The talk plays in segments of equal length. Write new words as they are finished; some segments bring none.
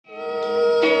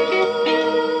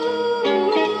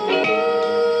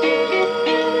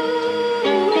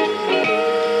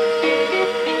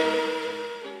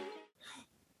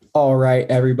right,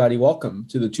 everybody, welcome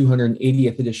to the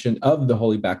 280th edition of the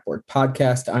Holy Backboard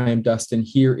Podcast. I am Dustin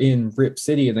here in Rip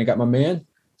City, and I got my man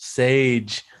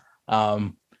Sage.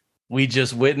 We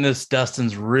just witnessed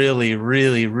Dustin's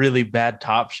really bad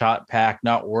Top Shot pack,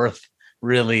 not worth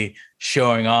really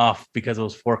showing off because it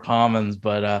was 4 commons,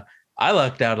 but I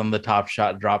lucked out on the Top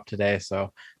Shot drop today,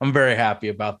 so I'm very happy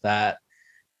about that.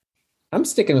 I'm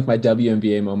sticking with my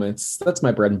WNBA moments. That's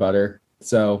my bread and butter.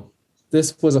 So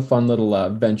this was a fun little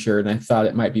venture, and I thought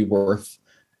it might be worth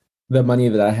the money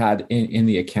that I had in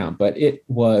the account, but it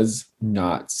was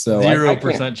not. So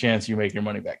 0% chance you make your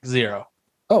money back. 0.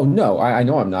 Oh, no, I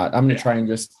know I'm not. I'm going to try and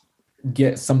just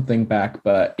get something back.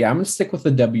 But yeah, I'm going to stick with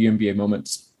the WNBA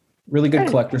moments. Really good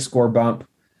collector score bump.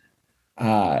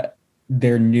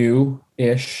 They're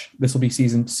new-ish. This will be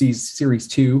series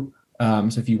 2. So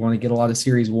if you want to get a lot of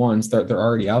series 1s, they're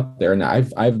already out there. And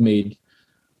I've made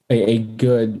a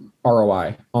good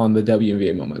ROI on the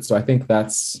WNBA moment. So I think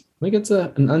it's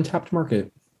an untapped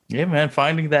market. Yeah, man,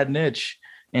 finding that niche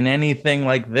in anything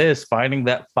like this, finding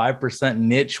that 5%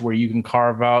 niche where you can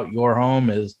carve out your home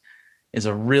is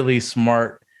a really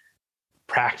smart,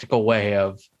 practical way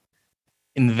of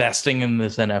investing in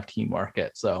this NFT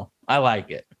market. So I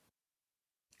like it.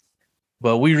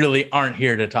 But we really aren't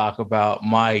here to talk about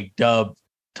my dub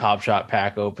Top Shot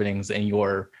pack openings and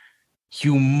your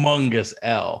humongous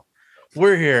L.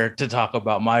 We're here to talk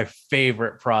about my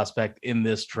favorite prospect in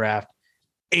this draft,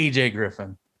 AJ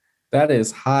Griffin. That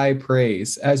is high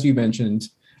praise. As you mentioned,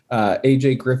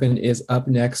 AJ Griffin is up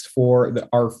next for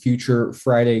our Future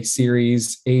Friday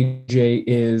series. AJ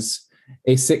is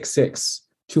a 6'6",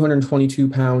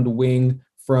 222-pound wing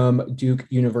from Duke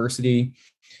University.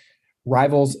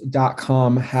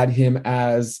 Rivals.com had him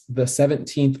as the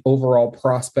 17th overall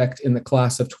prospect in the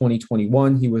class of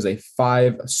 2021. He was a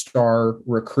 5-star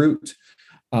recruit.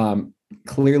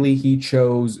 Clearly, he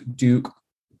chose Duke,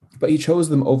 but he chose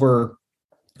them over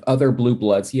other blue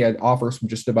bloods. He had offers from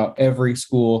just about every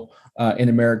school in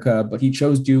America, but he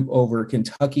chose Duke over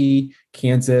Kentucky,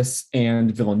 Kansas,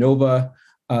 and Villanova.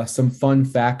 Some fun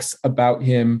facts about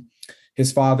him.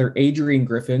 His father, Adrian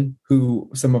Griffin, who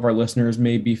some of our listeners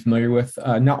may be familiar with,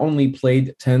 not only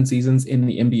played 10 seasons in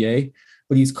the NBA,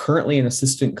 but he's currently an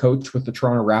assistant coach with the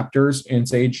Toronto Raptors. And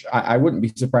Sage, I wouldn't be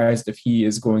surprised if he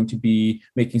is going to be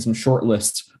making some short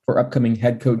lists for upcoming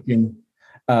head coaching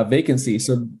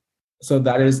vacancies. So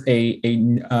that is a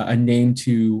name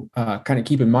to kind of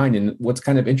keep in mind. And what's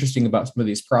kind of interesting about some of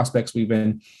these prospects we've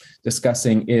been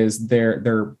discussing is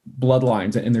their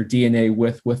bloodlines and their DNA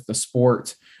with the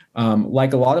sport.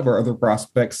 Like a lot of our other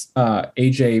prospects,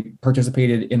 AJ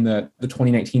participated in the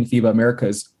 2019 FIBA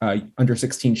Americas under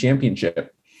 16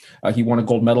 championship. He won a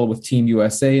gold medal with Team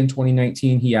USA in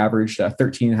 2019. He averaged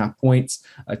 13.5 points,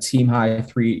 a team high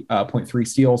 3.3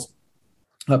 steals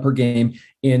per game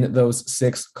in those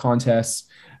 6 contests.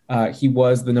 He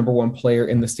was the number 1 player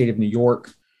in the state of New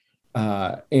York,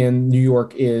 and New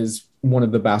York is one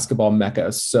of the basketball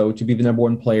meccas. So to be the number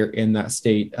 1 player in that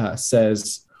state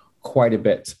says quite a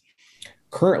bit.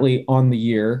 Currently on the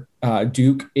year,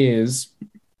 Duke is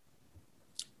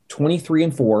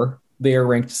 23-4. They are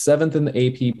ranked 7th in the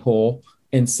AP poll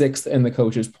and 6th in the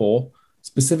coaches poll.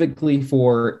 Specifically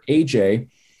for AJ,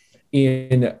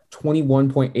 in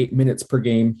 21.8 minutes per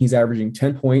game, he's averaging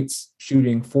 10 points,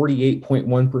 shooting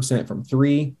 48.1% from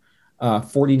 3,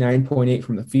 49.8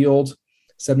 from the field,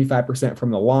 75%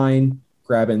 from the line,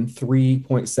 grabbing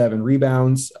 3.7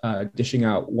 rebounds, dishing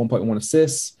out 1.1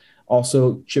 assists,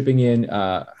 also chipping in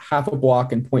half a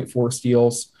block and 0.4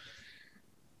 steals,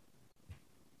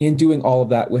 and doing all of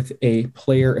that with a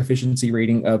player efficiency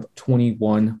rating of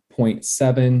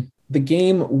 21.7. The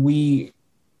game we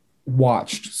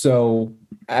watched, so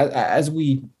as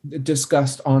we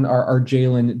discussed on our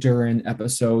Jalen Duren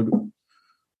episode,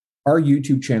 our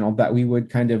YouTube channel that we would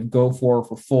kind of go for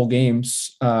full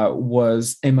games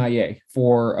was MIA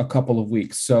for a couple of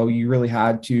weeks. So you really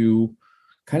had to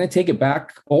kind of take it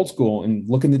back old school and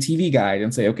look in the TV guide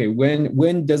and say, okay,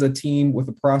 when does a team with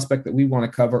a prospect that we want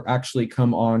to cover actually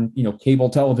come on, cable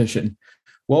television?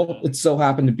 Well, it so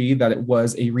happened to be that it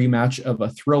was a rematch of a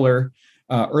thriller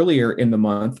earlier in the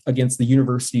month against the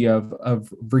University of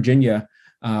Virginia,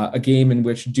 a game in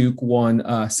which Duke won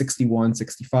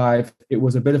 61-65. It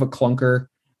was a bit of a clunker.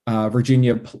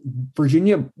 Virginia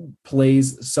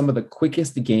plays some of the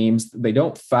quickest games. They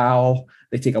don't foul.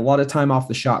 They take a lot of time off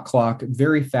the shot clock.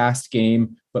 Very fast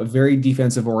game, but very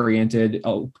defensive oriented.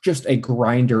 Just a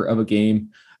grinder of a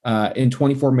game. In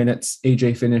 24 minutes,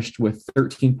 AJ finished with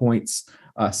 13 points,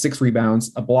 6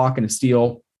 rebounds, a block, and a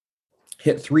steal.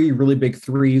 Hit 3 really big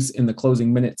threes in the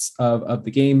closing minutes of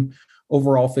the game.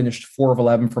 overall finished 4 of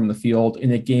 11 from the field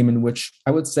in a game in which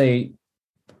I would say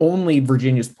only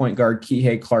Virginia's point guard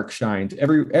Kihei Clark shined.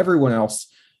 Everyone else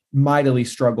mightily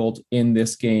struggled in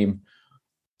this game.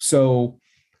 So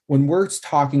when we're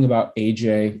talking about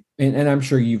AJ, and I'm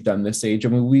sure you've done this, Age, I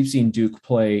mean, we've seen Duke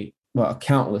play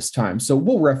countless times. So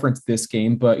we'll reference this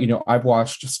game, but, I've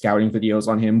watched scouting videos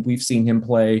on him. We've seen him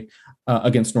play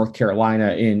against North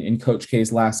Carolina in Coach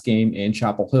K's last game in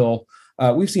Chapel Hill.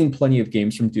 We've seen plenty of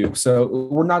games from Duke. So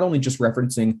we're not only just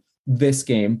referencing this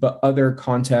game, but other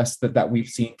contests that we've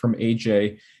seen from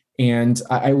AJ. And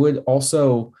I would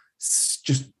also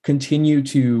just continue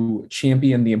to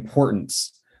champion the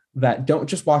importance that don't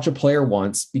just watch a player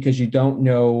once, because you don't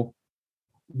know,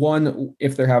 one,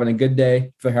 if they're having a good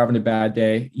day, if they're having a bad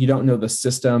day. You don't know the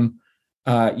system.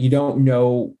 You don't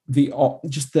know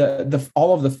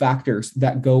all of the factors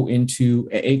that go into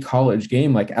a college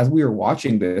game. Like, as we were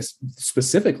watching this,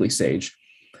 specifically, Sage,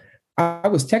 I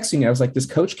was texting. I was like, does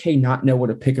Coach K not know what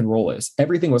a pick and roll is?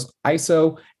 Everything was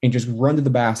ISO and just run to the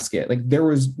basket. Like, there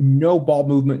was no ball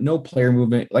movement, no player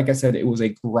movement. Like I said, it was a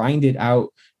grinded out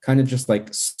kind of just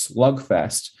like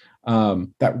slugfest.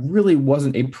 That really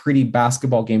wasn't a pretty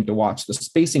basketball game to watch. The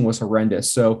spacing was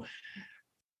horrendous. So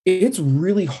it's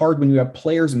really hard when you have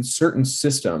players in certain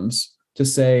systems to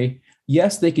say,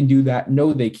 yes, they can do that.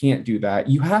 No, they can't do that.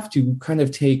 You have to kind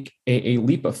of take a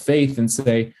leap of faith and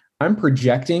say, I'm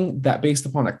projecting that based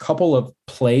upon a couple of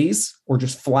plays or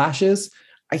just flashes,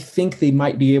 I think they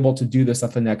might be able to do this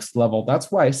at the next level.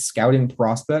 That's why scouting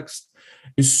prospects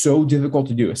is so difficult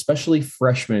to do, especially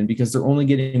freshmen, because they're only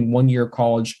getting 1 year of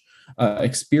college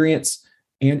experience.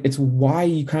 And it's why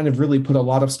you kind of really put a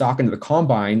lot of stock into the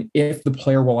combine if the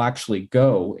player will actually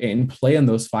go and play in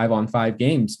those 5-on-5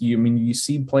 games. You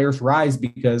see players rise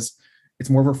because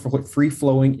it's more of a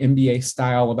free-flowing NBA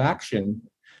style of action.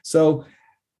 So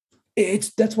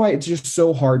that's why it's just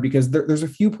so hard, because there's a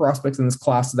few prospects in this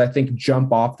class that I think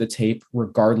jump off the tape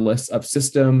regardless of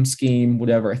system, scheme,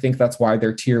 whatever. I think that's why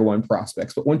they're tier 1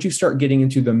 prospects. But once you start getting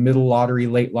into the middle lottery,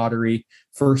 late lottery,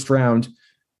 first round,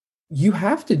 you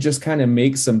have to just kind of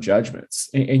make some judgments,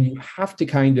 and you have to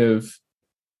kind of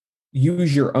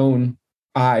use your own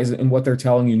eyes and what they're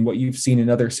telling you and what you've seen in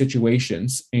other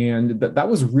situations. And that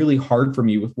was really hard for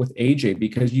me with AJ,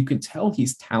 because you can tell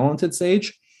he's talented,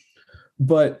 Sage.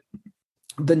 But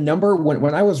the number,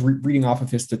 when I was reading off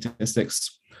of his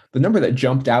statistics, the number that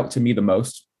jumped out to me the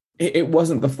most, it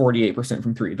wasn't the 48%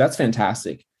 from three. That's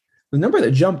fantastic. The number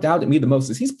that jumped out at me the most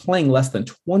is he's playing less than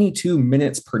 22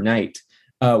 minutes per night,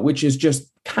 which is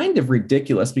just kind of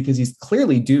ridiculous, because he's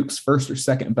clearly Duke's first or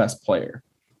second best player.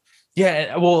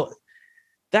 Yeah, well,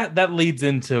 that leads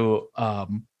into a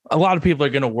lot of people are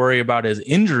going to worry about his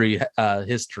injury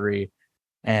history.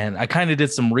 And I kind of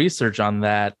did some research on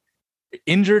that.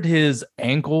 Injured his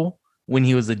ankle when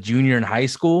he was a junior in high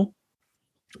school,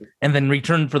 and then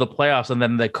returned for the playoffs. And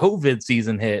then the COVID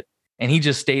season hit, and he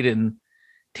just stayed in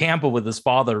Tampa with his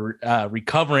father,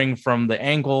 recovering from the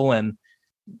ankle and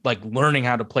like learning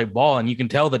how to play ball. And you can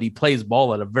tell that he plays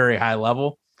ball at a very high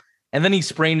level. And then he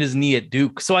sprained his knee at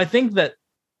Duke. So I think that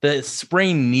the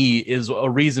sprained knee is a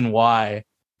reason why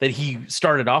that he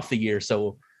started off the year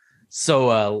so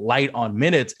light on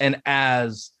minutes. And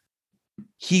as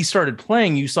he started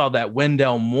playing, you saw that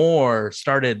Wendell Moore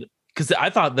started, because I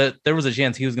thought that there was a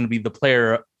chance he was going to be the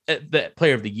player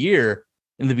of the year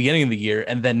in the beginning of the year.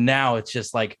 And then now it's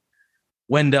just like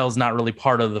Wendell's not really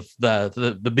part of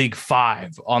the big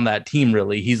five on that team.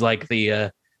 Really. He's like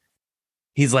the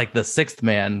sixth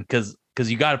man, because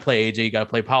you got to play AJ, you got to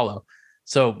play Paolo.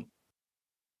 So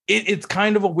it's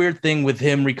kind of a weird thing with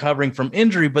him recovering from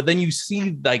injury, but then you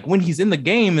see like when he's in the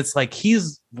game, it's like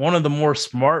he's one of the more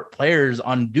smart players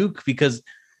on Duke, because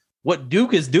what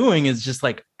Duke is doing is just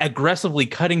like aggressively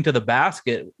cutting to the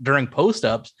basket during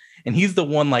post-ups, and he's the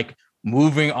one like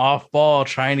moving off ball,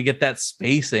 trying to get that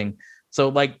spacing. So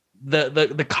like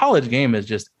the college game is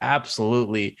just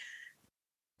absolutely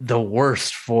the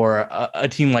worst for a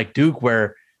team like Duke,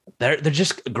 where they're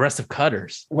just aggressive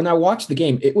cutters. When I watched the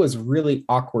game, it was really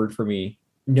awkward for me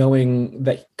knowing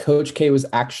that Coach K was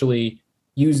actually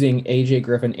using AJ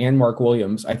Griffin and Mark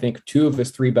Williams, I think two of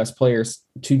his three best players,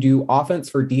 to do offense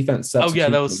for defense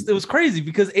substitution. Oh yeah, it was crazy,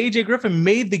 because AJ Griffin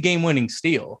made the game-winning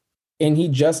steal, and he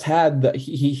just had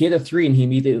he hit a three and he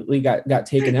immediately got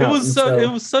taken out. It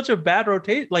was such a bad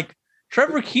rotation, like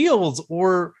Trevor Keels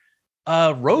or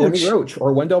Roach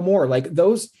or Wendell Moore, like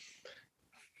those.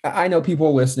 I know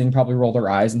people listening probably roll their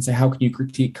eyes and say, how can you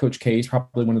critique Coach K? He's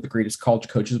probably one of the greatest college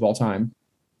coaches of all time.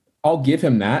 I'll give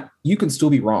him that. You can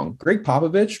still be wrong. Greg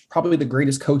Popovich, probably the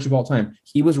greatest coach of all time.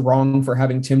 He was wrong for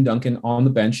having Tim Duncan on the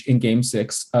bench in game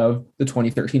 6 of the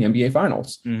 2013 NBA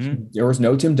Finals. Mm-hmm. There was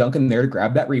no Tim Duncan there to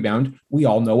grab that rebound. We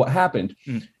all know what happened.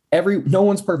 No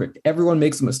one's perfect. Everyone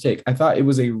makes a mistake. I thought it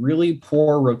was a really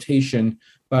poor rotation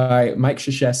by Mike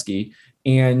Krzyzewski.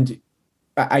 And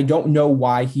I don't know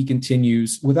why he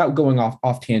continues, without going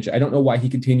off tangent, I don't know why he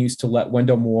continues to let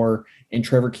Wendell Moore and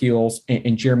Trevor Keels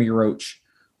and Jeremy Roach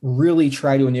really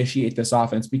try to initiate this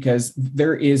offense, because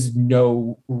there is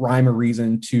no rhyme or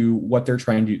reason to what they're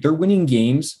trying to do. They're winning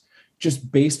games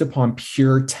just based upon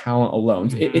pure talent alone.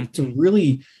 It's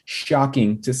really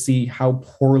shocking to see how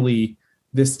poorly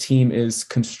this team is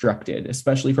constructed,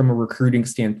 especially from a recruiting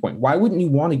standpoint. Why wouldn't you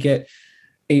want to get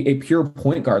a pure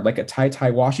point guard like a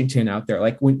Ty Washington out there?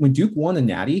 Like when Duke won a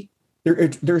natty,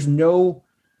 there's no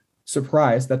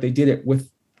surprise that they did it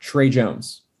with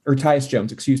Tyus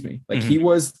Jones, excuse me. Like he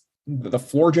was the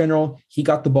floor general. He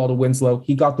got the ball to Winslow.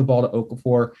 He got the ball to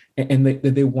Okafor, and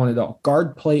they won it all.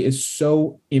 Guard play is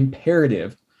so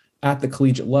imperative at the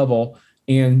collegiate level.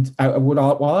 And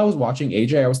while I was watching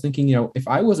AJ, I was thinking, if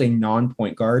I was a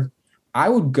non-point guard, I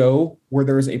would go where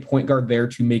there's a point guard there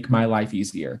to make my life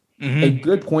easier. Mm-hmm. A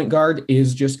good point guard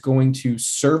is just going to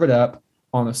serve it up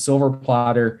on a silver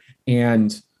platter,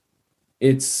 and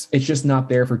it's just not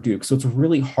there for Duke. So it's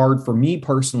really hard for me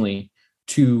personally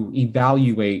to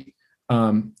evaluate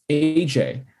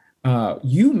AJ.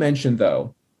 You mentioned,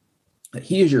 though, that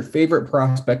he is your favorite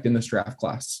prospect in this draft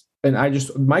class. And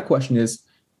my question is,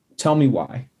 tell me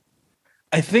why.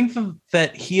 I think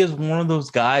that he is one of those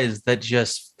guys that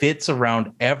just fits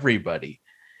around everybody.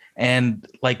 And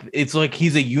it's like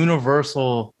he's a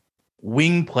universal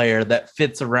wing player that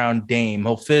fits around Dame.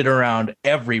 He'll fit around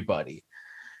everybody.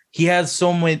 He has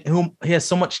so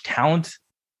much talent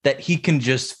that he can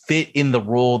just fit in the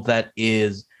role that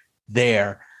is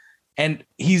there. And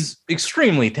he's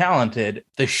extremely talented.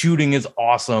 The shooting is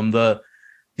awesome. The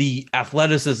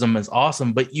athleticism is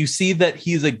awesome, but you see that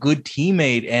he's a good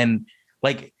teammate, and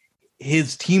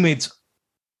his teammates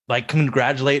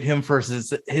congratulate him for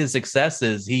his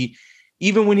successes.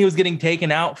 Even when he was getting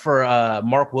taken out for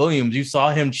Mark Williams, you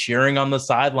saw him cheering on the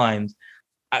sidelines.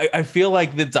 I feel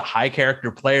like that's a high character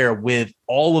player with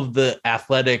all of the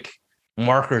athletic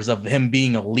markers of him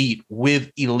being elite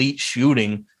with elite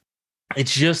shooting.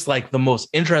 It's just like the most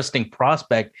interesting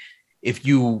prospect. If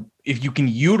you can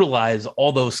utilize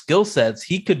all those skill sets,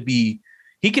 he could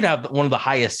have one of the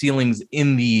highest ceilings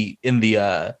in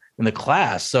the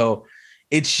class. So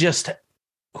it's just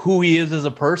who he is as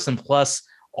a person, plus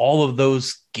all of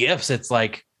those gifts. It's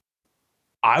like,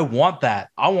 I want that.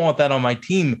 I want that on my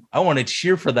team. I want to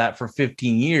cheer for that for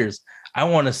 15 years. I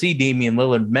want to see Damian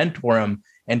Lillard mentor him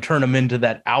and turn him into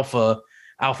that alpha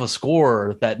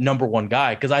scorer, that number one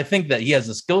guy. Because I think that he has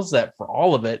a skill set for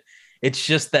all of it. It's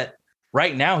just that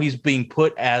right now he's being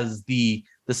put as the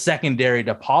secondary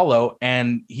to Paulo,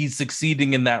 and he's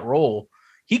succeeding in that role.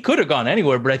 He could have gone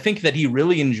anywhere, but I think that he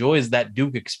really enjoys that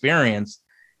Duke experience.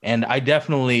 And I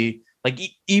definitely,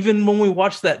 even when we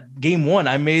watched that game 1,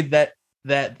 I made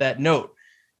that note.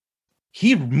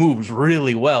 He moves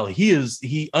really well.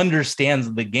 He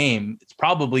understands the game. It's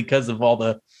probably because of all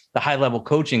the high level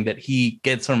coaching that he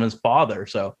gets from his father.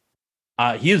 So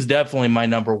he is definitely my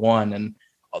number one, and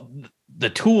the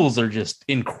tools are just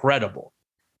incredible.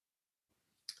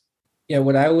 Yeah,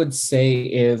 what I would say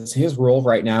is his role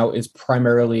right now is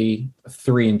primarily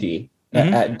 3-and-D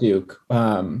at Duke.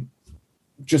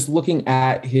 Just looking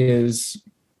at his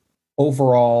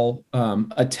overall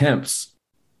attempts,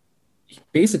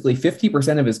 basically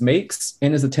 50% of his makes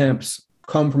and his attempts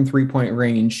come from 3-point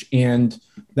range, and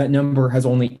that number has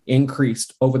only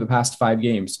increased over the past 5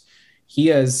 games. He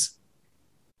has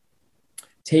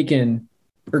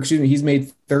he's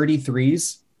made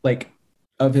 33s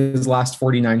of his last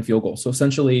 49 field goals. So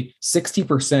essentially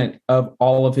 60% of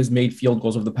all of his made field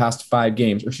goals over the past 5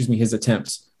 games, his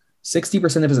attempts,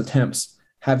 60% of his attempts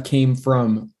have came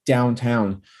from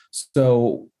downtown.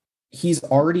 So he's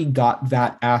already got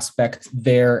that aspect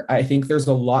there. I think there's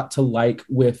a lot to like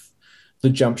with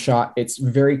the jump shot. It's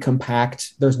very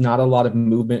compact. There's not a lot of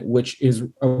movement, which is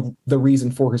the reason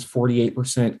for his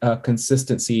 48%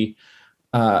 consistency.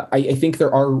 I think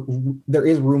there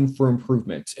is room for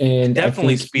improvement, and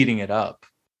definitely speeding it up.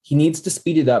 He needs to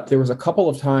speed it up. There was a couple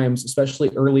of times, especially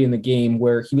early in the game,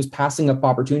 where he was passing up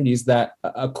opportunities that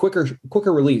a quicker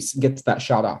release gets that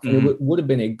shot off. And it would have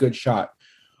been a good shot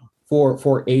for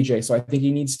AJ. So I think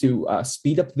he needs to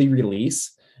speed up the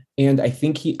release. And I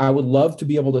think I would love to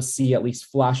be able to see at least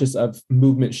flashes of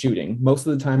movement shooting. Most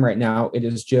of the time right now, it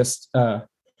is just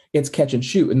it's catch and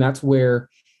shoot. And that's where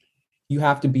you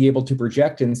have to be able to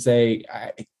project and say,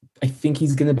 I think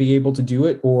he's going to be able to do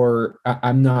it, or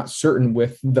I'm not certain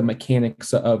with the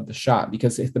mechanics of the shot.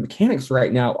 Because if the mechanics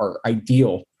right now are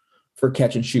ideal for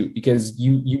catch and shoot, because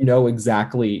you know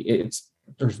exactly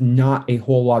there's not a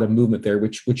whole lot of movement there,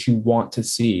 which you want to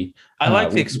see. I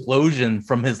like the explosion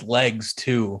from his legs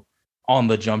too on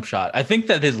the jump shot. I think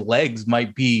that his legs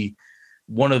might be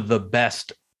one of the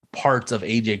best parts of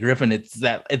AJ Griffin. It's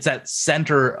that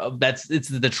center of it's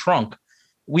the trunk.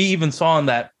 We even saw in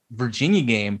that Virginia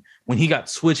game when he got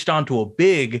switched onto a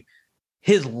big,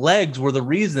 his legs were the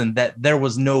reason that there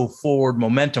was no forward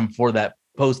momentum for that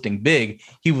posting big.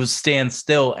 He was stand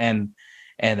still and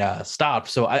stopped.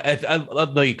 So I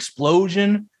love the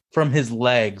explosion from his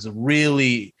legs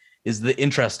really is the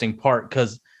interesting part,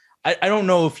 because I don't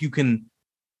know if you can.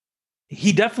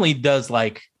 He definitely does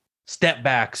like step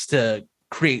backs to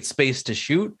create space to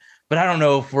shoot, but I don't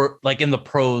know if we're like in the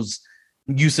pros,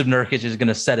 Yusuf Nurkic is going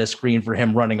to set a screen for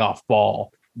him running off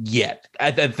ball yet.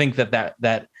 I think that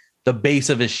the base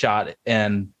of his shot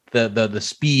and the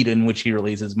speed in which he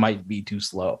releases might be too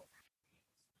slow.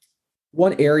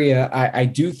 One area I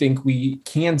do think we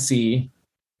can see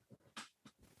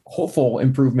hopeful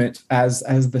improvement as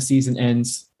the season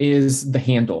ends is the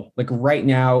handle. Like right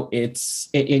now, it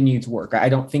needs work. I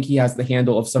don't think he has the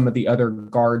handle of some of the other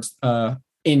guards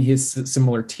in his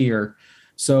similar tier.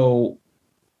 So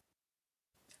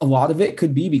a lot of it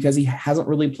could be because he hasn't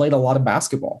really played a lot of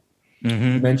basketball.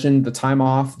 Mm-hmm. You mentioned the time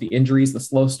off, the injuries, the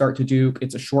slow start to Duke.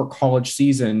 It's a short college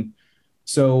season.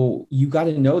 So you got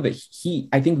to know that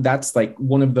I think that's like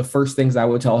one of the first things I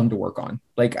would tell him to work on.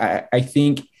 Like, I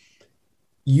think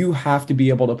you have to be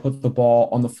able to put the ball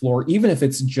on the floor, even if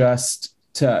it's just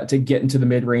to get into the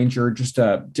mid range or just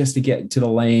to get into the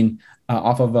lane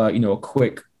off of a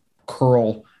quick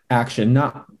curl action,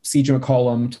 not CJ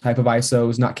McCollum type of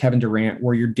ISOs, not Kevin Durant,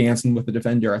 where you're dancing with the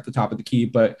defender at the top of the key,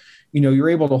 but you're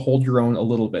able to hold your own a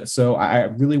little bit. So I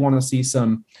really want to see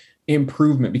some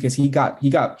improvement because he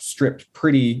got stripped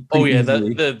pretty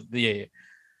easily. Yeah.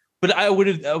 But I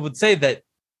would say that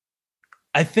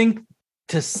I think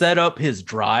to set up his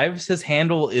drives, his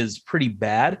handle is pretty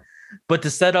bad, but to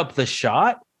set up the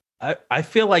shot, I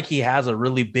feel like he has a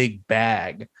really big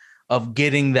bag of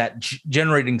getting that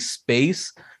generating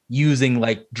space using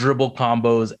like dribble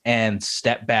combos and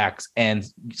step backs and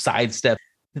side step.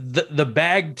 The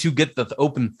bag to get the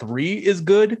open three is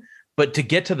good, but to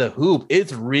get to the hoop,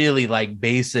 it's really like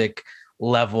basic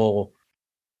level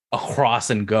across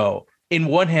and go. In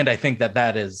one hand, I think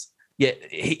that is, yeah,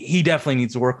 he definitely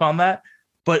needs to work on that.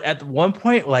 But at one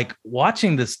point, like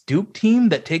watching this Duke team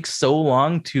that takes so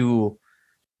long to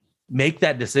make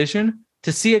that decision,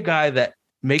 to see a guy that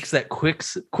makes that quick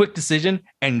decision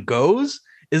and goes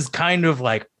is kind of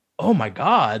like, oh my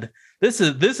God, this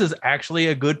is actually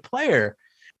a good player.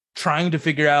 Trying to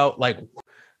figure out, like,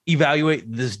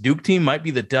 evaluate this Duke team might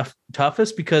be the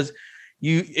toughest, because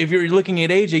if you're looking at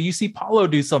AJ, you see Paulo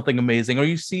do something amazing, or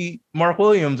you see Mark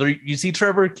Williams, or you see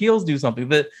Trevor Keels do something.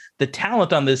 The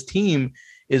talent on this team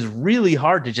is really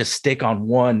hard to just stick on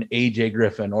one AJ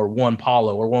Griffin or one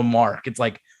Paulo or one Mark. It's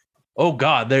like, oh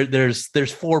God,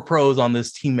 there's 4 pros on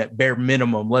this team at bare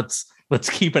minimum. Let's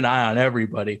keep an eye on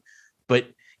everybody. But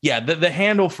yeah, the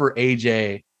handle for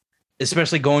AJ,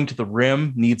 especially going to the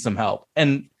rim, needs some help.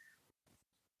 And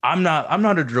I'm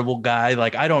not a dribble guy.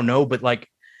 Like, I don't know, but like,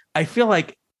 I feel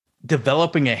like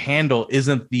developing a handle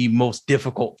isn't the most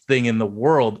difficult thing in the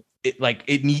world.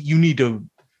 You need to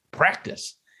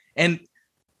practice. And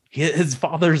his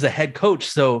father's a head coach,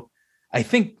 so I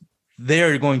think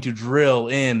they're going to drill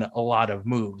in a lot of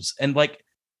moves. And like,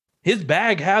 his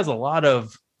bag has a lot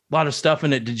of stuff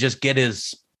in it to just get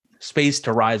his space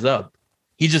to rise up.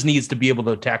 He just needs to be able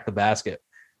to attack the basket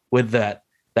with that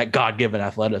God-given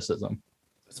athleticism.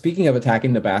 Speaking of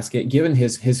attacking the basket, given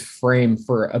his frame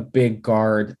for a big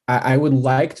guard, I would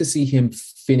like to see him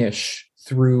finish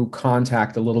through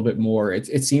contact a little bit more.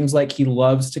 It seems like he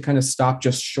loves to kind of stop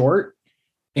just short,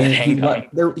 and he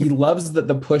loves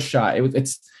the push shot.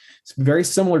 It's very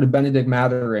similar to Benedict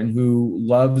Mathurin, who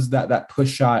loves that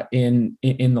push shot in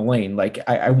the lane. Like,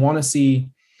 I want to see.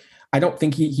 I don't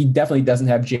think he definitely doesn't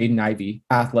have Jaden Ivey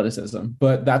athleticism,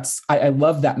 but I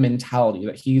love that mentality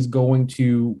that he's going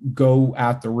to go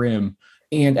at the rim.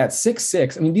 And at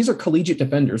 6'6", I mean, these are collegiate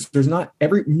defenders. There's not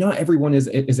everyone is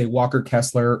a Walker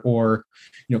Kessler or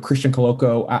Christian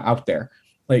Coloco out there.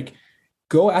 Like,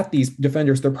 go at these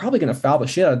defenders. They're probably going to foul the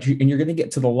shit out of you, and you're going to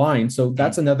get to the line. So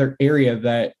that's another area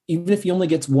that even if he only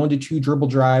gets 1 to 2 dribble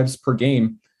drives per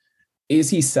game, is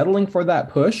he settling for that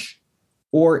push?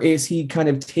 Or is he kind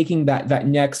of taking that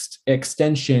next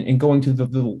extension and going to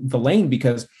the lane?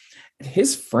 Because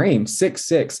his frame,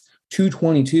 6'6",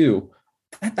 222.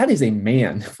 That is a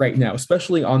man right now,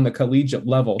 especially on the collegiate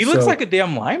level. He looks like a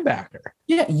damn linebacker.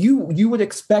 Yeah, you would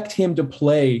expect him to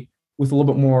play with a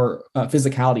little bit more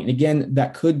physicality. And again,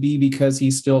 that could be because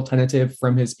he's still tentative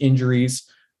from his injuries.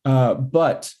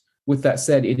 But with that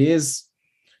said, it is,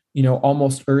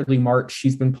 almost early March.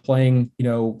 He's been playing,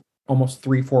 almost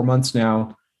 3-4 months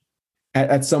now.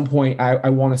 At some point, I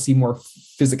want to see more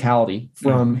physicality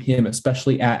from him,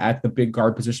 especially at the big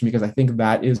guard position, because I think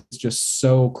that is just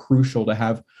so crucial to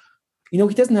have. He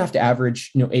doesn't have to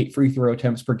average, 8 free throw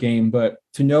attempts per game, but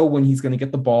to know when he's going to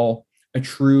get the ball, a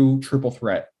true triple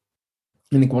threat.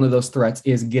 I think one of those threats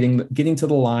is getting to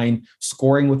the line,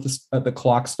 scoring with the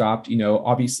clock stopped.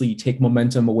 Obviously you take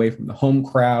momentum away from the home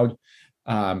crowd.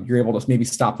 You're able to maybe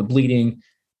stop the bleeding,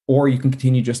 or you can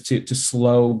continue just to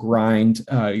slow grind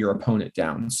your opponent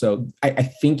down. So I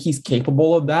think he's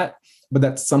capable of that, but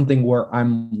that's something where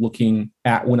I'm looking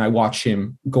at when I watch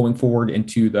him going forward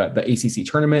into the ACC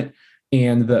tournament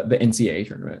and the NCAA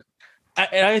tournament.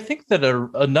 I think that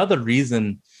another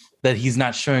reason that he's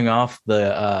not showing off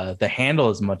the handle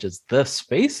as much as the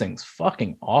spacing's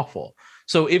fucking awful.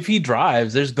 So if he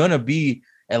drives, there's going to be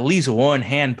at least one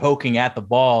hand poking at the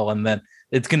ball, and then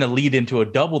it's going to lead into a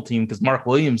double team because Mark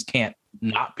Williams can't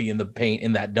not be in the paint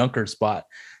in that dunker spot.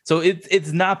 So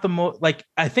it's not the most, like,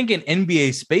 I think in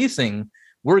NBA spacing,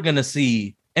 we're going to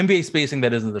see NBA spacing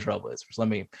that isn't the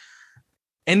Trailblazers.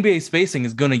 NBA spacing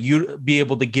is going to be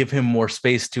able to give him more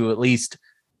space to at least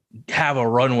have a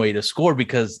runway to score,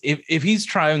 because if he's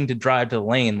trying to drive to the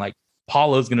lane, like,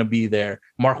 Paulo's going to be there,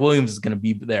 Mark Williams is going to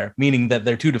be there, meaning that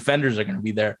their two defenders are going to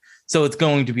be there. So it's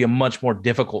going to be a much more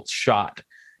difficult shot,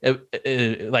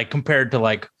 like compared to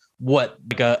like what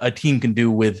a team can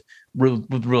do with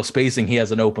real spacing. He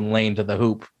has an open lane to the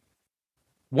hoop.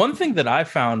 One thing that I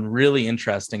found really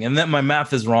interesting, and that my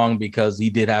math is wrong because he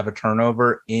did have a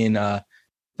turnover in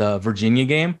the Virginia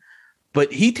game,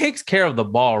 but he takes care of the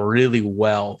ball really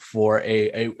well for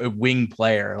a wing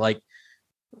player. Like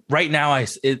right now,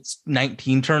 it's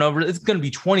 19 turnovers. It's going to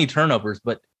be 20 turnovers,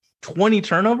 but 20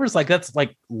 turnovers, like that's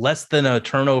like less than a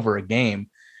turnover a game.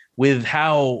 With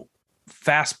how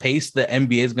fast paced the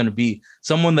NBA is going to be,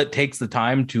 someone that takes the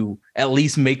time to at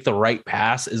least make the right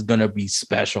pass is going to be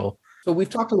special. So we've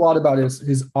talked a lot about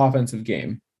his offensive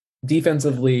game.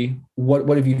 Defensively, what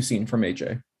have you seen from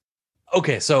AJ?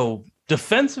 Okay, so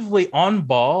defensively on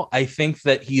ball, I think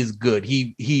that he is good.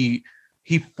 He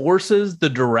forces the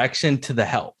direction to the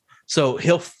help. So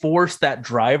he'll force that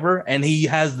driver, and he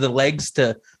has the legs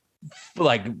to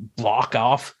like block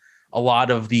off a lot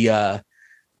of the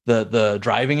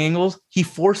driving angles. He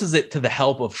forces it to the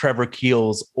help of Trevor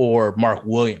Keels or Mark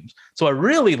Williams. So I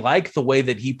really like the way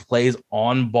that he plays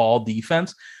on ball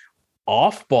defense.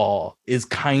 Off ball is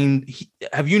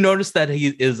have you noticed that he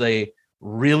is a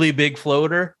really big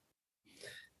floater?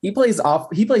 He plays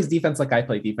defense like I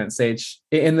play defense, Sage,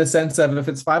 in the sense of if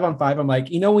it's 5-on-5, I'm like,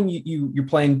 when you're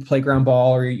playing playground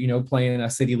ball or, playing in a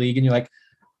city league and you're like,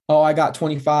 oh, I got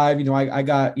 25, I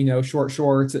got, short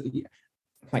shorts.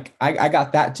 Like I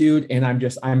got that dude. And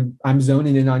I'm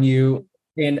zoning in on you,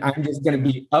 and I'm just going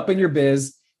to be up in your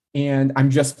biz, and I'm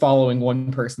just following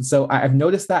one person. So I've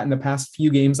noticed that in the past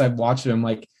few games I've watched him,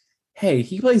 like, hey,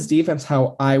 he plays defense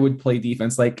how I would play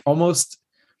defense. Like almost,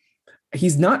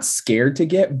 he's not scared to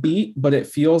get beat, but it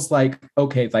feels like,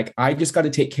 okay, like I just got to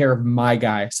take care of my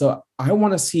guy. So I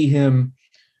want to see him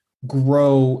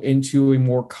grow into a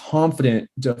more confident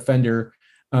defender.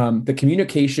 The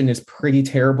communication is pretty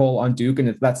terrible on Duke,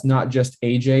 and that's not just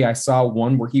AJ. I saw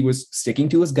one where he was sticking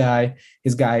to his guy.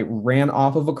 His guy ran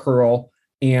off of a curl,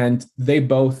 and they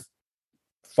both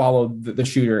followed the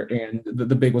shooter, and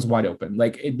the big was wide open.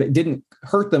 Like it didn't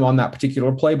hurt them on that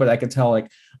particular play, but I could tell, like,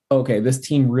 okay, this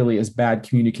team really is bad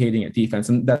communicating at defense,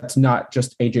 and that's not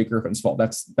just AJ Griffin's fault.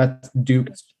 That's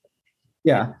Duke's.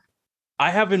 Yeah,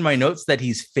 I have in my notes that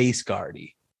he's face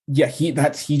guardy. Yeah, he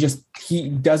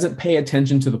doesn't pay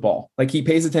attention to the ball. Like he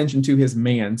pays attention to his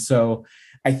man. So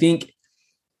I think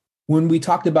when we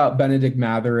talked about Benedict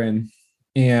Mathurin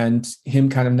and him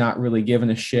kind of not really giving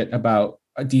a shit about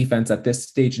a defense at this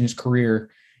stage in his career,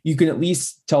 you can at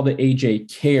least tell that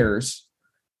AJ cares.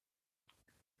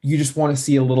 You just want to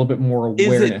see a little bit more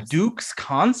awareness. Is it Duke's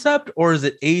concept or is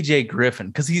it AJ Griffin?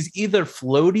 Because he's either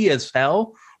floaty as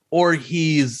hell or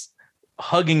he's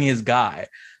hugging his guy.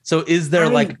 So is there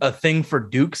like a thing for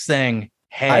Duke saying,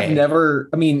 hey,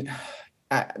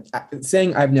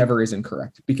 saying I've never isn't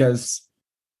correct, because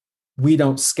we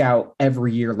don't scout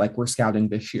every year like we're scouting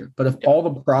this year. But all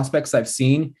the prospects I've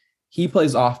seen, he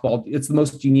plays off ball. It's the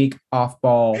most unique off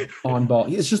ball, on ball.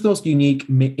 It's just the most unique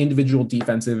individual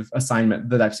defensive assignment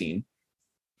that I've seen.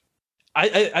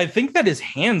 I think that his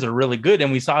hands are really good,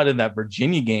 and we saw it in that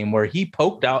Virginia game where he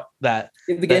poked out the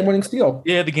game-winning steal.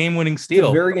 Yeah, the game-winning He's steal.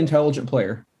 a very intelligent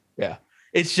player. Yeah,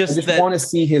 it's just I just want to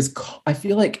see his. I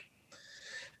feel like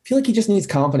he just needs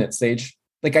confidence, Sage.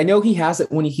 Like, I know he has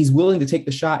it when he's willing to take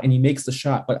the shot and he makes the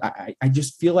shot, but I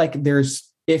just feel like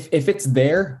there's if it's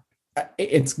there,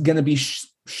 it's gonna be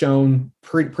shown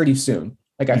pretty soon.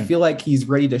 Like, I feel like he's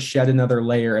ready to shed another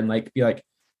layer and like be like,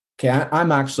 okay,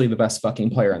 I'm actually the best fucking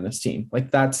player on this team.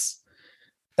 Like, that's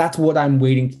what I'm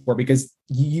waiting for, because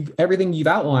everything you've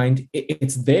outlined,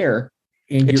 it's there.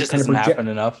 And it just doesn't happen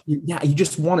enough. You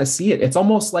just want to see it. It's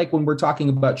almost like when we're talking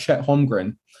about Chet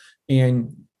Holmgren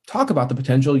and talk about the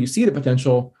potential, you see the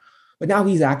potential, but now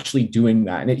he's actually doing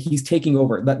that, and he's taking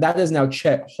over. That is now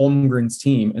Chet Holmgren's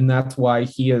team, and that's why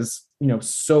he is,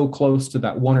 so close to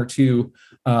that 1 or 2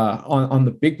 on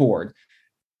the big board.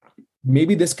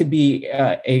 Maybe this could be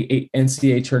a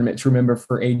NCAA tournament to remember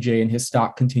for AJ, and his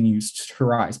stock continues to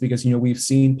rise, because we've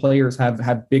seen players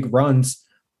have big runs.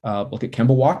 Look at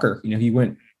Kemba Walker. He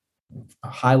went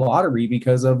high lottery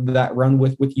because of that run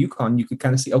with UConn. You could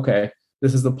kind of see, okay,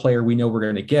 this is the player we know we're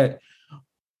going to get.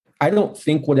 I don't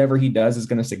think whatever he does is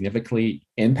going to significantly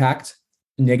impact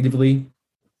negatively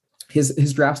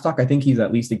his draft stock. I think he's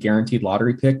at least a guaranteed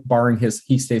lottery pick, barring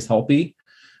he stays healthy.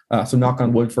 So knock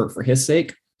on wood for his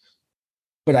sake.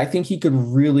 But I think he could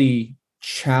really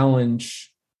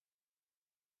challenge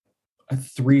a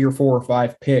 3 or 4 or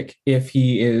 5 pick if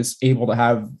he is able to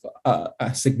have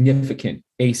a significant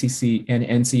ACC and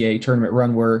NCAA tournament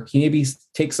run where he maybe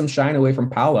takes some shine away from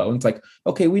Paolo. And it's like,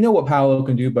 okay, we know what Paolo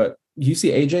can do, but you see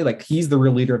AJ, like, he's the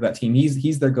real leader of that team.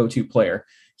 He's their go-to player.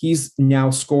 He's now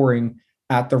scoring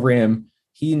at the rim.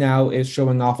 He now is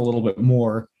showing off a little bit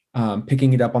more,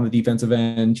 picking it up on the defensive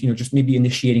end, just maybe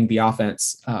initiating the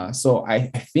offense. So I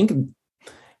think,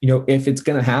 if it's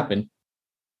going to happen,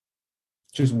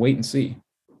 just wait and see.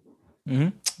 Mm-hmm.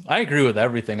 I agree with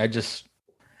everything.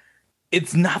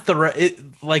 It's not the right.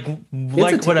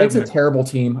 It's a terrible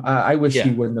team. I wish he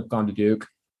wouldn't have gone to Duke.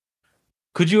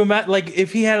 Could you imagine, like,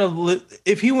 if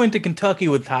he went to Kentucky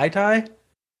with Ty,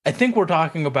 I think we're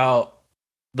talking about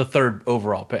the 3rd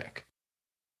overall pick.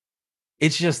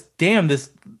 It's just, damn, this,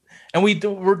 and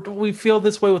we feel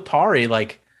this way with Tari.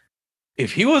 Like,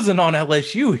 if he wasn't on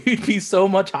LSU, he'd be so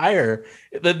much higher.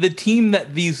 The team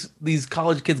that these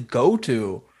college kids go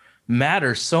to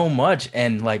matters so much.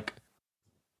 And like,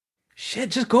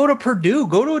 shit, just go to Purdue,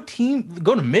 go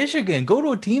to Michigan, go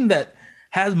to a team that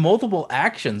has multiple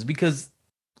actions, because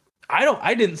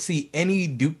I didn't see any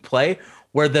Duke play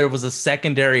where there was a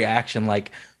secondary action.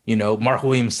 Like, Mark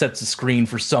Williams sets a screen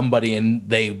for somebody and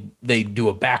they do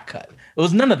a back cut. It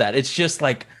was none of that. It's just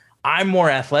like, I'm more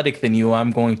athletic than you.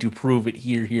 I'm going to prove it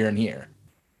here, here, and here.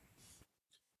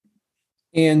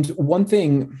 And one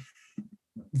thing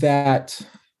that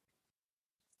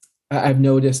I've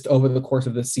noticed over the course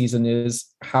of this season is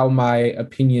how my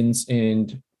opinions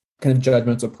and kind of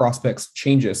judgments of prospects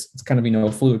changes. It's kind of,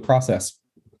 a fluid process.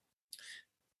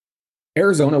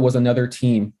 Arizona was another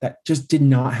team that just did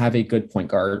not have a good point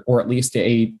guard, or at least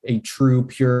a true,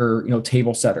 pure,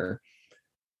 table setter.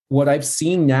 What I've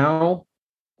seen now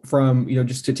from,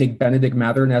 just to take Benedict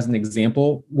Mathurin as an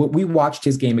example, we watched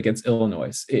his game against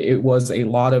Illinois. It was a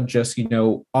lot of just,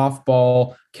 off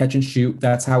ball, catch and shoot.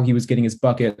 That's how he was getting his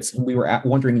buckets. And we were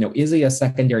wondering, is he a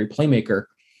secondary playmaker?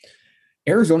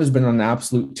 Arizona's been on an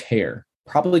absolute tear,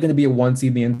 probably going to be a 1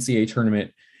 seed in the NCAA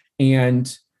tournament.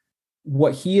 And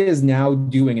what he is now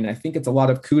doing, and I think it's a lot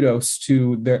of kudos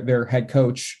to their head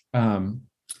coach,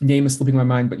 name is slipping my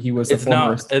mind, but he was it's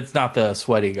not the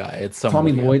sweaty guy. It's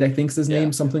Tommy Lloyd, I think is his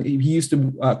name. Something he used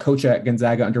to coach at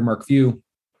Gonzaga under Mark Few.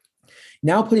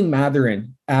 Now putting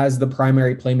Mathurin as the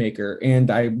primary playmaker, and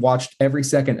I watched every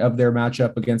second of their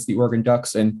matchup against the Oregon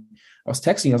Ducks, and I was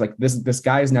texting. I was like, this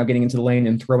guy is now getting into the lane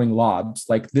and throwing lobs.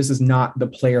 Like, this is not the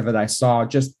player that I saw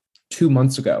just 2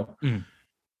 months ago.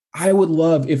 I would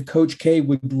love if Coach K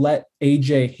would let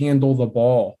AJ handle the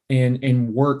ball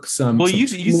and work some. Well, you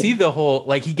see the whole,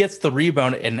 like, he gets the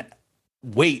rebound and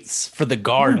waits for the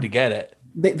guard to get it.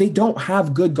 They don't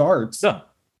have good guards. No.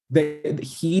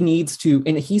 He needs to,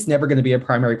 and he's never going to be a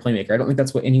primary playmaker. I don't think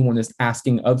that's what anyone is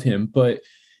asking of him. But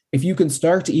if you can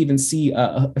start to even see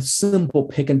a simple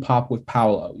pick and pop with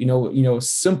Paolo,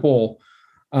 simple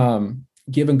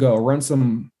give and go, run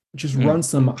some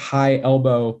high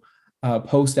elbow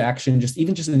post action, just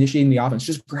initiating the offense,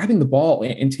 just grabbing the ball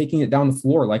and taking it down the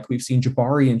floor like we've seen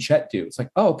Jabari and Chet do. It's like,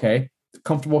 oh, okay,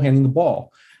 comfortable handing the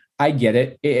ball. I get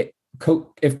it.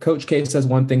 If Coach K says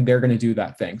one thing, they're going to do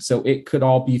that thing. So it could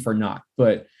all be for naught.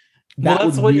 But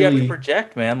that's what you have to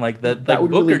project, man. Like that Booker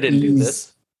really didn't do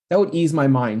this. that would ease my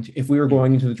mind if we were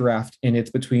going into the draft and it's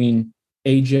between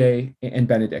AJ and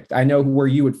Benedict. I know where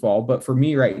you would fall, but for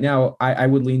me right now, I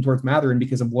would lean towards Mathurin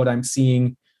because of what I'm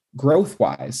seeing growth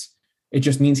wise. It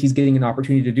just means he's getting an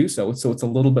opportunity to do so. So it's a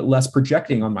little bit less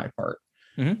projecting on my part.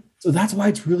 Mm-hmm. So that's why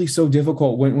it's really so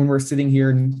difficult when we're sitting here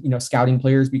and, scouting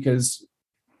players, because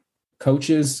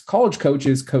college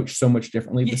coaches coach so much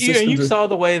differently. You saw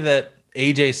the way that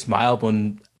AJ smiled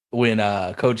when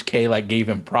Coach K gave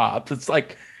him props. It's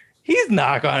like, he's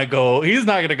not gonna go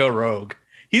rogue.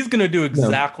 He's gonna do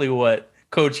exactly what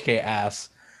Coach K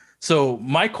asks. So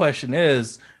my question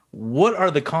is, what are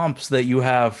the comps that you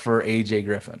have for AJ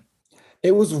Griffin?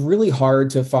 It was really hard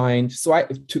to find. So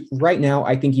right now,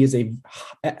 I think he is a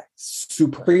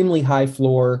supremely high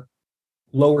floor,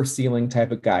 lower ceiling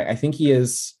type of guy. I think he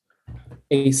is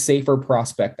a safer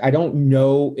prospect. I don't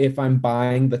know if I'm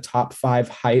buying the top 5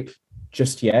 hype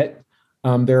just yet.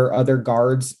 There are other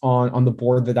guards on the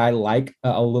board that I like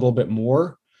a little bit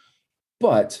more,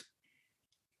 but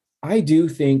I do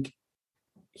think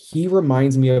he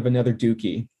reminds me of another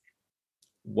Dookie.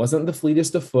 Wasn't the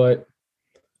fleetest of foot,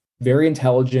 very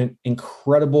intelligent,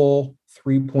 incredible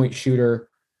 3-point shooter.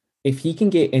 If he can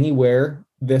get anywhere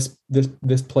this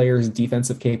player's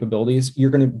defensive capabilities, you're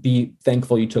going to be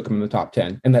thankful you took him in the top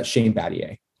 10, and that's Shane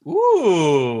Battier.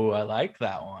 Ooh, I like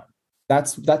that one.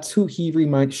 That's who he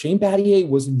reminds. Shane Battier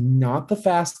was not the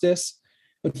fastest,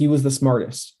 but he was the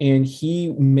smartest, and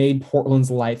he made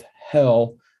Portland's life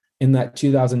hell in that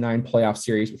 2009 playoff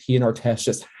series with he and Artest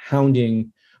just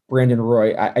hounding Brandon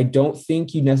Roy. I don't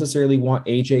think you necessarily want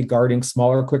AJ guarding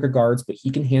smaller, quicker guards, but he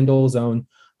can handle his own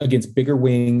against bigger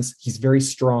wings. He's very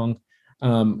strong.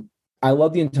 I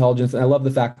love the intelligence, and I love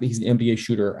the fact that he's an NBA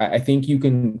shooter. I think you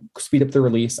can speed up the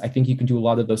release. I think you can do a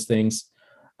lot of those things.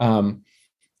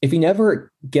 If he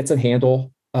never gets a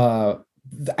handle,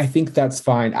 I think that's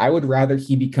fine. I would rather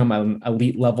he become an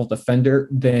elite level defender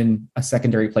than a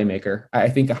secondary playmaker. I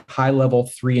think a high level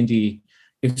 3-and-D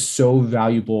is so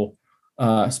valuable,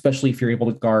 especially if you're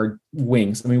able to guard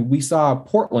wings. I mean, we saw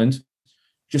Portland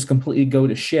just completely go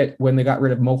to shit when they got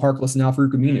rid of Mo Harkless and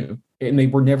Al-Farouq Aminu, and they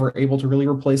were never able to really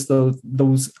replace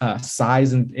those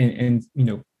size and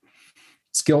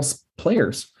skills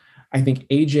players. I think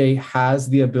AJ has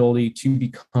the ability to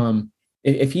become,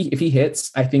 if he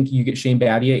hits, I think you get Shane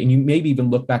Battier, and you maybe even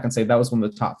look back and say that was one of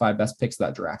the top 5 best picks of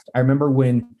that draft. I remember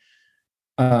when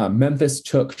Memphis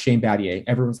took Shane Battier,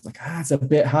 everyone's like, it's a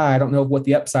bit high. I don't know what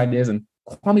the upside is. And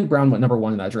Kwame Brown went number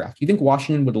 1 in that draft. You think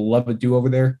Washington would love a do over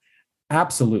there?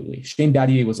 Absolutely. Shane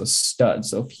Battier was a stud.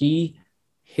 So if he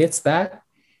hits that,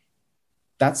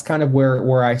 that's kind of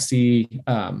where I see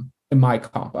in my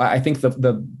comp. I think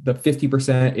the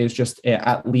 50% is just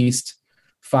at least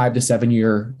 5 to 7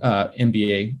 year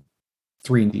NBA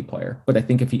 3-and-D player. But I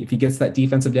think if he gets that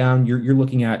defensive down, you're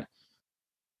looking at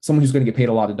someone who's going to get paid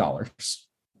a lot of dollars.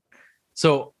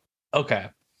 So, okay.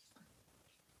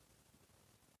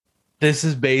 This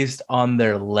is based on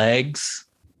their legs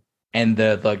and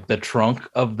the trunk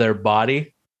of their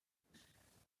body.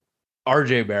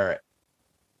 RJ Barrett,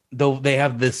 though they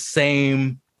have the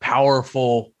same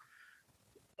powerful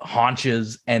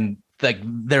haunches and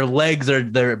their legs are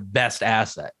their best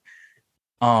asset.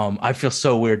 I feel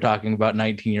so weird talking about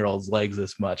 19-year-olds' legs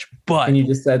this much, but and you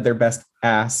just said their best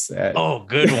asset. Oh,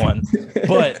 good one.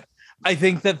 But I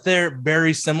think that they're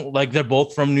very similar. They're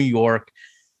both from New York.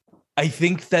 I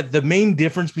think that the main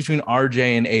difference between RJ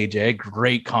and AJ,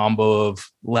 great combo of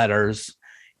letters,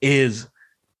 is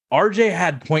RJ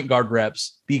had point guard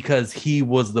reps because he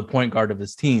was the point guard of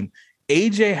his team.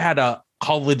 AJ had a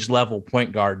college level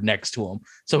point guard next to him,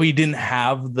 so he didn't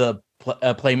have the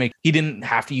playmaker. He didn't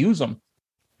have to use them,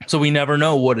 so we never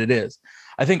know what it is.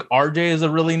 I think RJ is a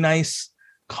really nice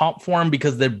comp for him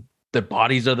because their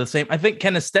bodies are the same. I think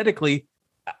kinesthetically,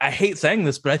 I hate saying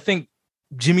this, but I think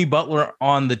Jimmy Butler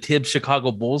on the Tibbs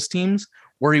Chicago Bulls teams,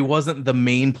 where he wasn't the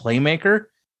main playmaker,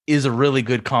 is a really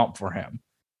good comp for him.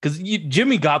 Because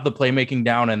Jimmy got the playmaking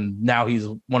down, and now he's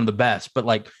one of the best. But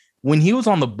when he was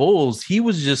on the Bulls, he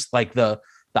was just the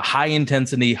high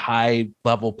intensity, high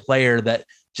level player that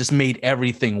just made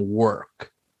everything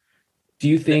work. Do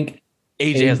you think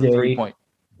AJ has the 3-point?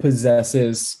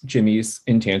 Possesses Jimmy's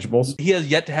intangibles? He has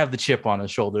yet to have the chip on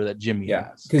his shoulder that Jimmy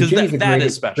has. Because Jimmy's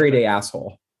a grade A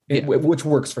asshole. Which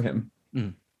works for him.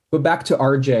 But back to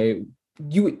RJ,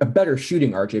 a better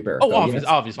shooting RJ Barrett. Oh,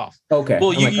 obvious. Okay.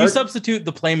 Well, you substitute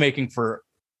the playmaking for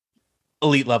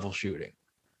elite level shooting.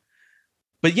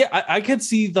 But yeah, I could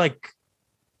see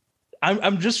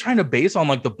I'm just trying to base on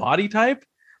the body type,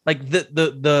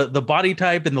 the body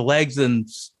type and the legs and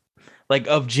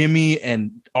of Jimmy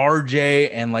and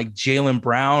RJ and Jaylen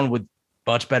Brown with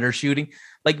much better shooting.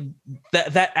 like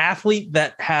that athlete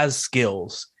that has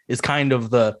skills is kind of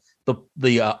the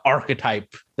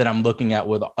archetype that I'm looking at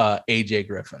with AJ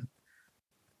Griffin.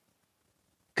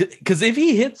 Because if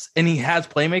he hits and he has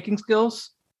playmaking skills,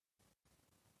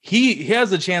 he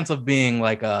has a chance of being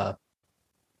like a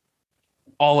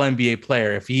all NBA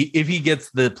player if he gets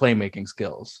the playmaking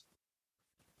skills.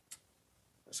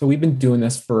 So we've been doing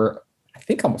this for, I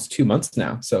think, almost 2 months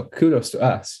now. So kudos to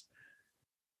us.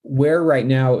 Where right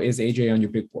now is AJ on your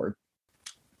big board?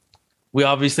 We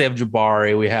obviously have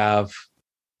Jabari. We have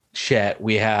Chet.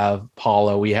 We have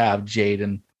Paulo. We have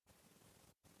Jaden.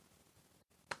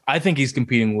 I think he's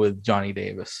competing with Johnny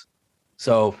Davis.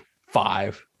 So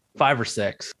 5 or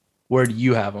 6. Where do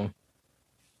you have him?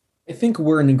 I think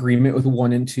we're in agreement with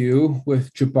 1 and 2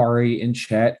 with Jabari and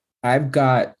Chet. I've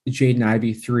got Jaden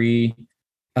Ivey 3.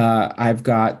 I've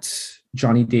got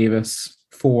Johnny Davis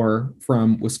 4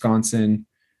 from Wisconsin,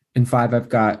 and 5 I've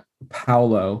got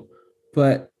Paulo.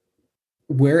 But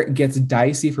where it gets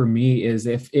dicey for me is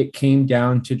if it came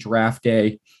down to draft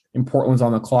day and Portland's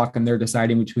on the clock and they're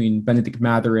deciding between Benedict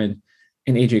Mathurin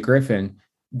and AJ Griffin.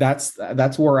 That's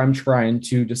where I'm trying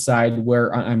to decide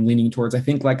where I'm leaning towards. I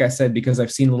think, like I said, because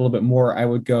I've seen a little bit more, I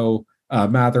would go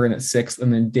Mathurin at 6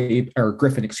 and then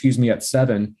Griffin, at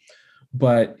 7.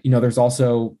 But, there's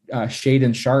also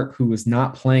Shaedon Sharpe, who is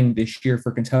not playing this year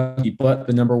for Kentucky, but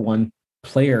the number 1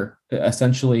 player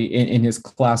essentially in his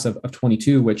class of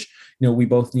 22, which, we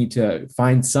both need to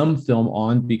find some film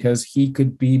on because he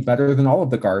could be better than all of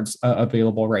the guards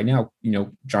available right now.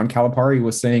 John Calipari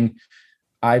was saying,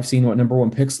 I've seen what number 1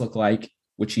 picks look like,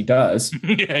 which he does.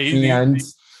 Yeah,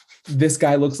 this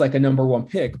guy looks like a number 1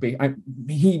 pick, but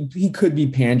he could be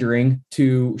pandering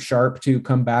to Sharpe to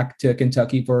come back to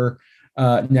Kentucky for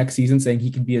next season, saying he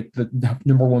could be the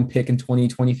number 1 pick in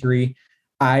 2023.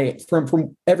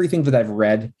 From everything that I've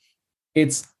read,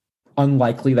 it's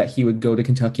unlikely that he would go to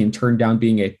Kentucky and turn down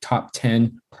being a top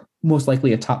 10, most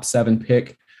likely a top 7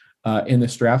 pick in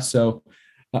this draft. So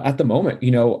at the moment,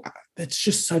 it's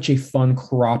just such a fun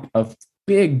crop of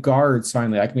big guards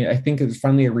finally. I think it's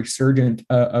finally a resurgent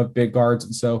of big guards.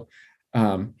 And so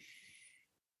AJ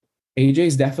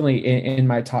is definitely in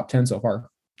my top 10 so far.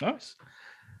 Nice.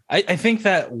 I think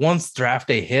that once draft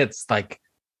day hits, like,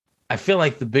 I feel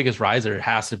like the biggest riser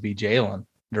has to be Jalen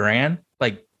Duren.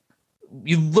 Like,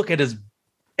 you look at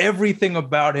everything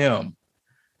about him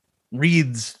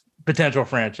reads potential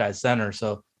franchise center.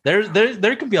 So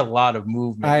there could be a lot of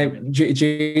movement.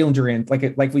 Jalen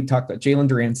Duren, like we talked about, Jalen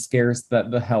Duren scares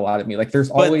the hell out of me. Like, there's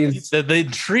always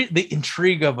the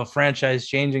intrigue of a franchise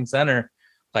changing center.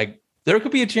 Like, there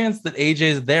could be a chance that AJ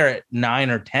is there at 9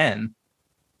 or 10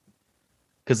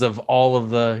 because of all of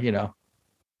the,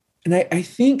 And I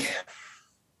think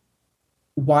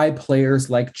why players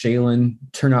like Jalen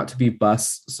turn out to be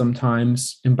busts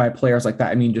sometimes, and by players like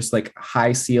that, I mean just like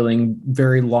high ceiling,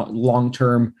 very long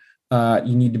term.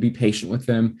 You need to be patient with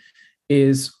them.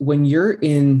 Is when you're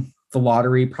in the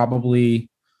lottery, probably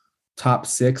top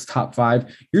 6, top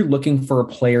 5, you're looking for a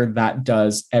player that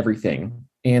does everything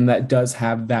and that does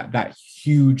have that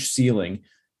huge ceiling.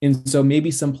 And so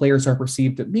maybe some players are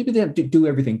perceived that maybe they don't do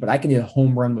everything, but I can hit a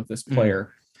home run with this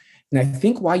player. And I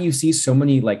think why you see so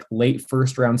many like late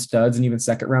first round studs and even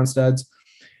second round studs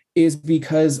is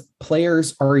because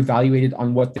players are evaluated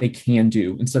on what they can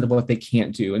do instead of what they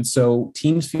can't do. And so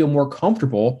teams feel more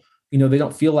comfortable. They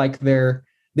don't feel like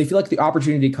they feel like the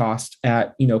opportunity cost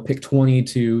at, pick 20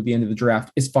 to the end of the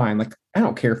draft is fine. Like, I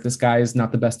don't care if this guy is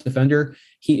not the best defender.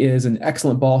 He is an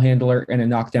excellent ball handler and a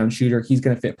knockdown shooter. He's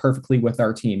going to fit perfectly with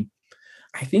our team.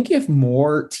 I think if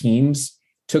more teams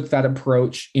took that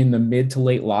approach in the mid to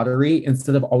late lottery,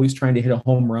 instead of always trying to hit a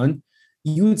home run,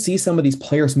 you would see some of these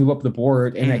players move up the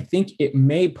board. And I think it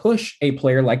may push a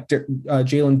player like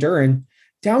Jalen Duren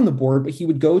down the board, but he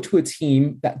would go to a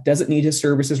team that doesn't need his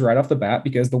services right off the bat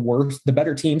because the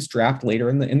better teams draft later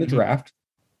in the draft.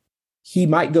 He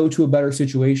might go to a better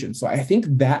situation. So I think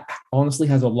that honestly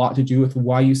has a lot to do with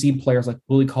why you see players like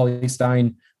Willie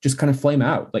Cauley-Stein just kind of flame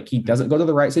out. Like, he doesn't go to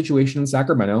the right situation in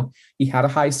Sacramento. He had a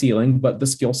high ceiling, but the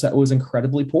skill set was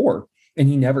incredibly poor and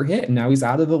he never hit. And now he's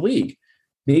out of the league.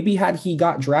 Maybe had he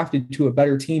got drafted to a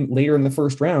better team later in the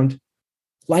first round,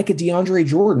 like a DeAndre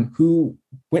Jordan, who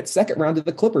went second round to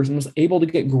the Clippers and was able to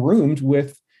get groomed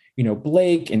with,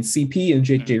 Blake and CP and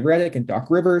JJ Redick and Doc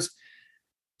Rivers.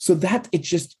 So that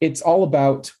it's all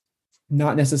about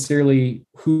not necessarily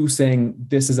who's saying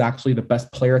this is actually the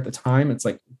best player at the time. It's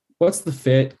like, what's the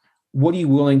fit? What are you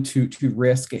willing to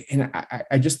risk? And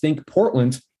I just think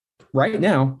Portland right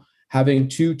now, having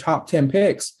 2 top 10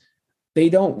 picks, they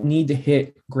don't need to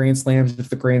hit grand slams if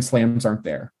the grand slams aren't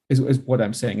there, is what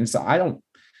I'm saying. And so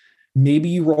Maybe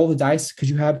you roll the dice because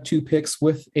you have 2 picks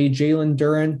with a Jalen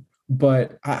Duren,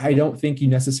 but I don't think you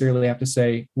necessarily have to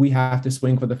say we have to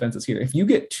swing for the fences here. If you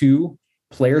get 2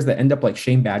 players that end up like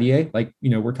Shane Battier, like,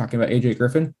 we're talking about AJ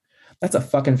Griffin, that's a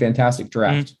fucking fantastic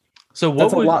draft. So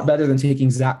that's a lot better than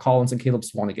taking Zach Collins and Caleb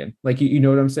Swanigan. Like, you know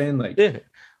what I'm saying? Like,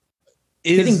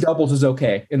 hitting doubles is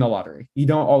okay in the lottery. You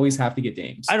don't always have to get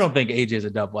Dames. I don't think AJ is a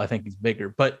double. I think he's bigger,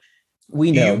 but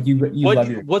we know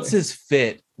what's his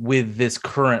fit with this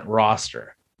current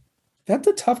roster? That's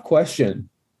a tough question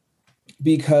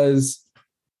because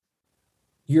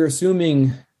you're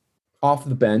assuming off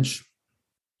the bench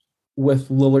with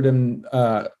Lillard and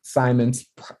Simons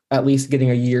at least getting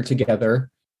a year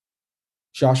together,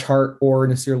 Josh Hart or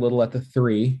Nasir Little at the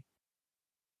 3.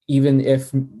 Even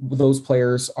if those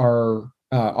players are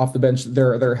off the bench,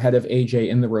 they're ahead of AJ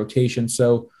in the rotation.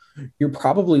 So you're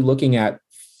probably looking at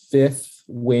 5th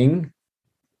or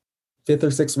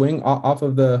 6th wing off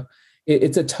of the.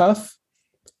 It's a tough.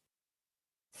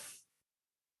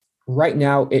 Right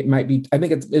now, it might be. I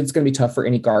think it's going to be tough for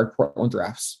any guard Portland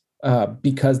drafts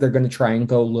because they're going to try and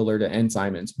go Lillard and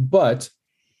Simons. But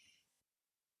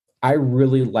I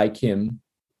really like him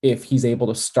if he's able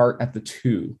to start at the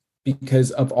 2. Because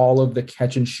of all of the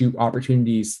catch and shoot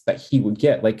opportunities that he would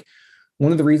get. Like,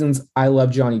 one of the reasons I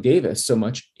love Johnny Davis so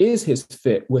much is his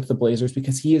fit with the Blazers,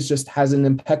 because he has an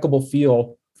impeccable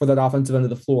feel for that offensive end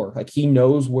of the floor. Like, he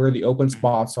knows where the open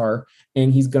spots are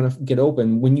and he's going to get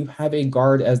open. When you have a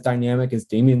guard as dynamic as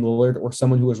Damian Lillard or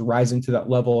someone who is rising to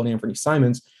that level in Anthony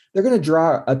Simons, they're going to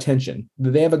draw attention.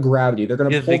 They have a gravity. They're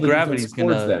going to pull the defense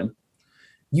towards them.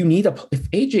 You need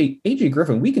if AJ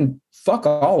Griffin, we can fuck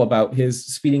all about his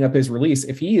speeding up his release.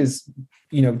 If he is,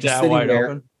 just sitting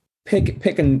there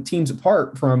picking teams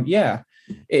apart from,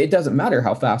 it doesn't matter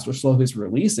how fast or slow his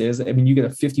release is. I mean, you get a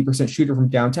 50% shooter from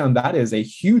downtown. That is a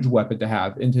huge weapon to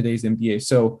have in today's NBA.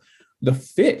 So the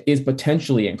fit is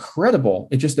potentially incredible.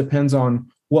 It just depends on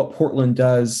what Portland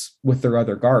does with their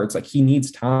other guards. Like, he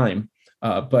needs time.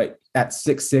 But at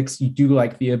 6'6", you do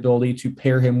like the ability to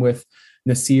pair him with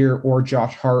Nasir or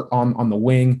Josh Hart on the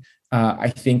wing. I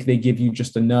think they give you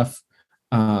just enough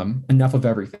of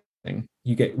everything.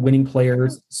 You get winning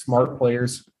players, smart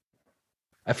players.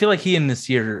 I feel like he and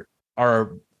Nasir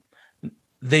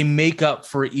they make up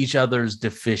for each other's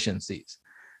deficiencies.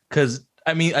 Because,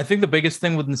 I mean, I think the biggest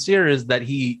thing with Nasir is that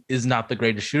he is not the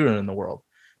greatest shooter in the world.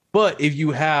 But if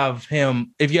you have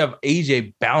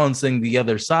AJ balancing the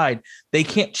other side, they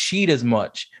can't cheat as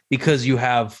much because you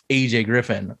have AJ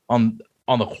Griffin on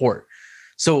the court.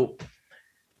 So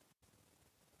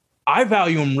I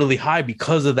value him really high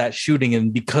because of that shooting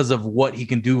and because of what he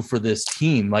can do for this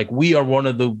team. Like, we are one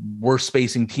of the worst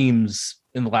spacing teams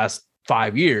in the last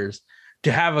 5 years.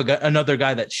 To have another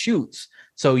guy that shoots.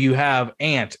 So you have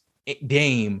Ant,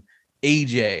 Dame,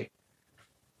 AJ,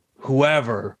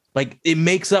 whoever. Like, it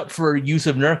makes up for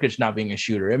Yusuf Nurkic not being a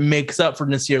shooter. It makes up for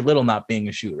Nasir Little not being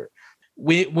a shooter.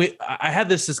 I had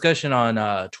this discussion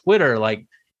on Twitter, like,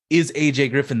 is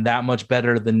AJ Griffin that much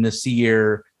better than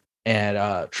Nasir and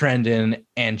Trendon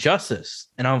and Justice?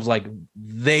 And I was like,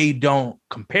 they don't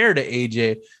compare to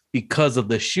AJ because of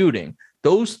the shooting.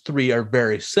 Those 3 are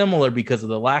very similar because of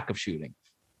the lack of shooting.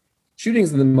 Shooting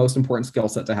is the most important skill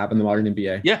set to have in the modern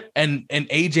NBA. Yeah, and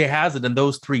AJ has it, and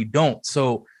those 3 don't.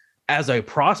 So as a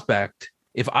prospect,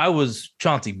 if I was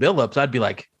Chauncey Billups, I'd be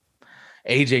like,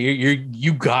 AJ,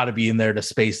 you got to be in there to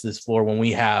space this floor when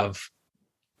we have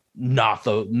not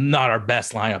our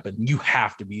best lineup, and you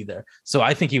have to be there. So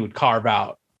I think he would carve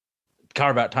out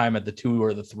time at the 2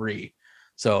 or the 3.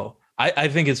 So I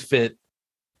think his fit,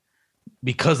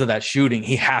 because of that shooting,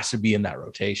 he has to be in that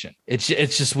rotation. It's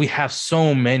just we have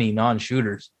so many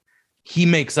non-shooters. He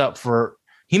makes up for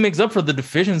the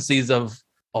deficiencies of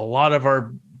a lot of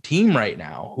our team right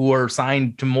now who are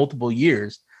signed to multiple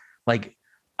years. Like,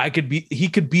 he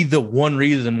could be the one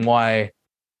reason why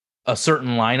a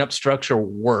certain lineup structure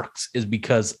works is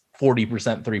because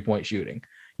 40% 3-point shooting.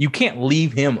 You can't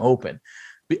leave him open.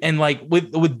 And like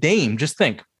with Dame, just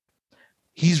think,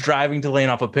 he's driving to lane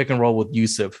off a pick and roll with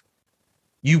Yusuf.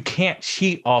 You can't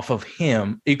cheat off of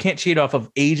him. You can't cheat off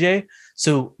of AJ.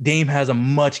 So Dame has a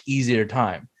much easier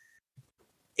time.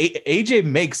 AJ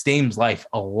makes Dame's life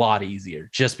a lot easier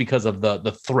just because of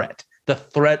the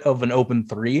threat of an open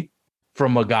 3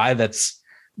 from a guy that's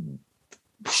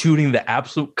shooting the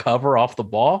absolute cover off the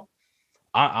ball.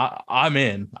 I'm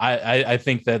in. I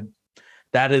think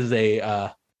that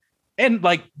is and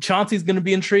like Chauncey's going to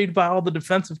be intrigued by all the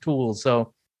defensive tools.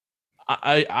 So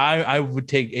I would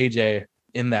take AJ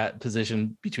in that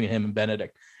position between him and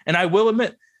Benedict. And I will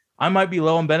admit, I might be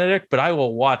low on Benedict, but I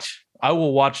will watch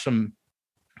some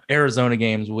Arizona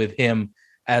games with him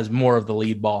as more of the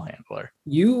lead ball handler.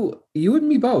 You and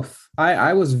me both.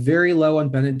 I was very low on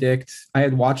Benedict. I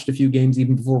had watched a few games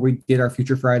even before we did our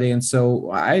Future Friday, and so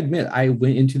I admit I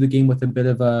went into the game with a bit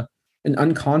of an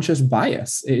unconscious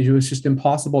bias. It was just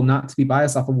impossible not to be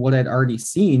biased off of what I'd already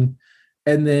seen.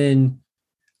 And then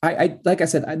I like I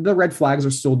said, the red flags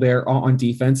are still there on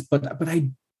defense, but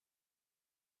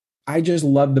I just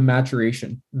love the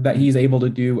maturation that he's able to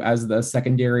do as the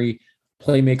secondary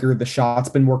playmaker. The shot's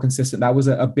been more consistent. That was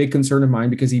a big concern of mine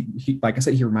because he, like I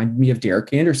said, he reminded me of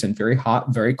Derek Anderson, very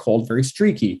hot, very cold, very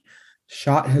streaky.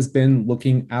 Shot has been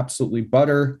looking absolutely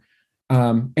butter.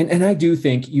 And I do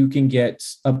think you can get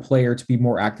a player to be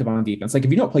more active on defense. Like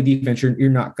if you don't play defense, you're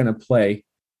not going to play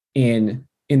in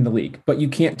the league, but you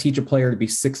can't teach a player to be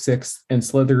 6'6" and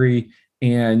slithery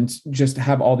and just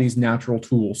have all these natural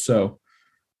tools. So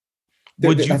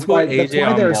that's why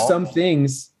there are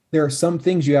some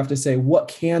things you have to say, what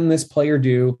can this player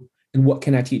do and what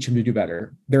can I teach him to do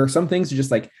better? There are some things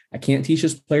just like, I can't teach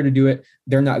this player to do it.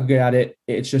 They're not good at it.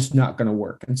 It's just not going to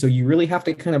work. And so you really have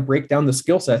to kind of break down the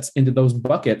skill sets into those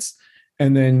buckets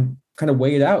and then kind of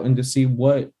weigh it out and to see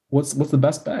what's the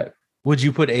best bet. Would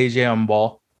you put AJ on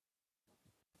ball?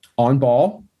 On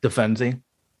ball? Defending?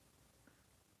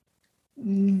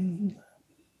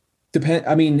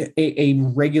 I mean, a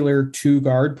regular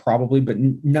 2-guard probably, but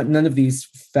none of these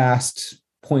fast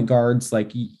point guards.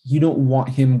 Like you don't want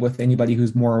him with anybody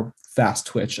who's more fast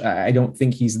twitch. I don't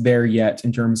think he's there yet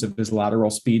in terms of his lateral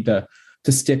speed to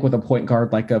stick with a point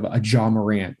guard like a Ja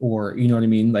Morant, or you know what I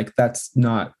mean. Like that's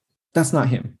not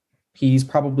him. He's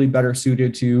probably better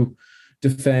suited to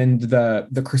defend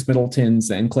the Chris Middletons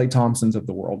and Klay Thompsons of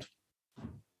the world.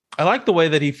 I like the way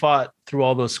that he fought through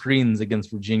all those screens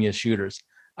against Virginia shooters.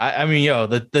 I mean,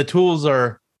 the tools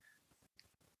are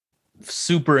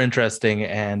super interesting,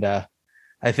 and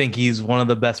I think he's one of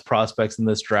the best prospects in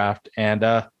this draft. And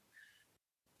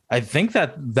I think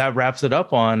that wraps it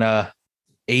up on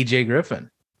AJ Griffin.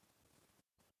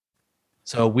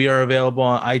 So we are available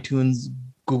on iTunes,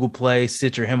 Google Play,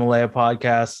 Stitcher, Himalaya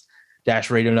Podcasts,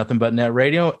 Dash Radio, Nothing But Net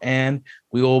Radio, and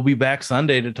we will be back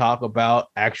Sunday to talk about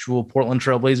actual Portland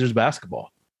Trail Blazers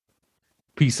basketball.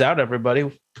 Peace out,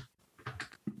 everybody.